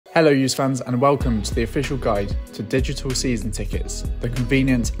Hello U's fans and welcome to the official guide to digital season tickets, the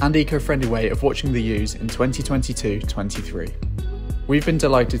convenient and eco-friendly way of watching the U's in 2022-23. We've been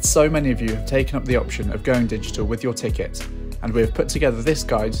delighted so many of you have taken up the option of going digital with your ticket, and we have put together this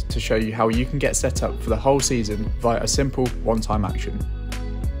guide to show you how you can get set up for the whole season via a simple one-time action.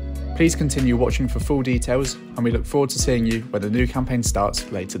 Please continue watching for full details, and we look forward to seeing you when the new campaign starts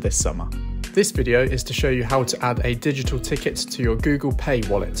later this summer. This video is to show you how to add a digital ticket to your Google Pay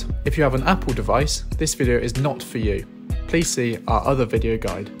wallet. If you have an Apple device, this video is not for you. Please see our other video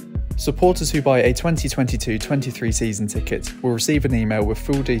guide. Supporters who buy a 2022-23 season ticket will receive an email with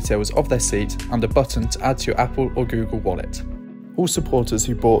full details of their seat and a button to add to your Apple or Google wallet. All supporters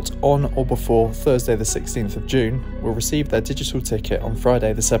who bought on or before Thursday the 16th of June will receive their digital ticket on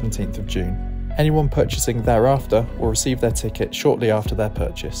Friday the 17th of June. Anyone purchasing thereafter will receive their ticket shortly after their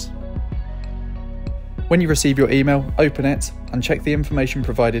purchase. When you receive your email, open it and check the information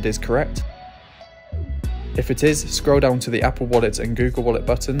provided is correct. If it is, scroll down to the Apple Wallet and Google Wallet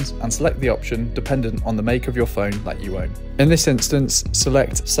buttons and select the option dependent on the make of your phone that you own. In this instance,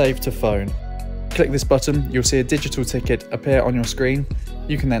 select Save to Phone. Click this button, you'll see a digital ticket appear on your screen.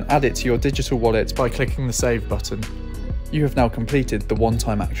 You can then add it to your digital wallet by clicking the Save button. You have now completed the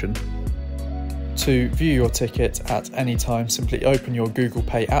one-time action. To view your ticket at any time, simply open your Google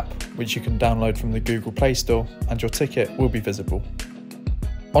Pay app, which you can download from the Google Play Store, and your ticket will be visible.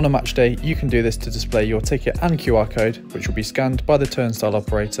 On a match day, you can do this to display your ticket and QR code, which will be scanned by the turnstile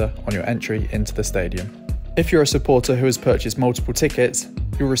operator on your entry into the stadium. If you're a supporter who has purchased multiple tickets,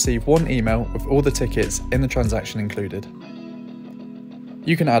 you'll receive one email with all the tickets in the transaction included.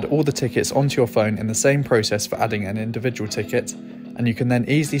 You can add all the tickets onto your phone in the same process for adding an individual ticket, and you can then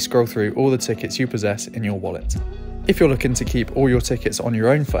easily scroll through all the tickets you possess in your wallet. If you're looking to keep all your tickets on your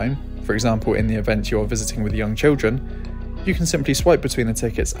own phone, for example in the event you're visiting with young children, you can simply swipe between the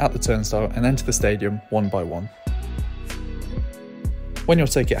tickets at the turnstile and enter the stadium one by one. When your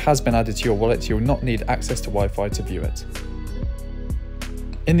ticket has been added to your wallet, you will not need access to Wi-Fi to view it.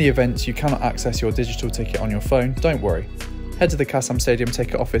 In the event you cannot access your digital ticket on your phone, don't worry. Head to the Kassam Stadium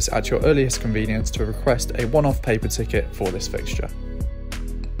ticket office at your earliest convenience to request a one-off paper ticket for this fixture.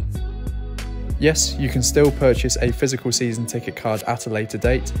 Yes, you can still purchase a physical season ticket card at a later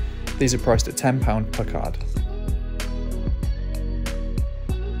date. These are priced at £10 per card.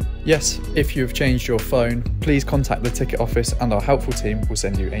 Yes, if you have changed your phone, please contact the ticket office and our helpful team will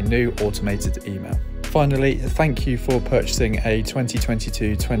send you a new automated email. Finally, thank you for purchasing a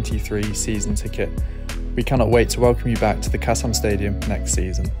 2022-23 season ticket. We cannot wait to welcome you back to the Kassam Stadium next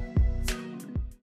season.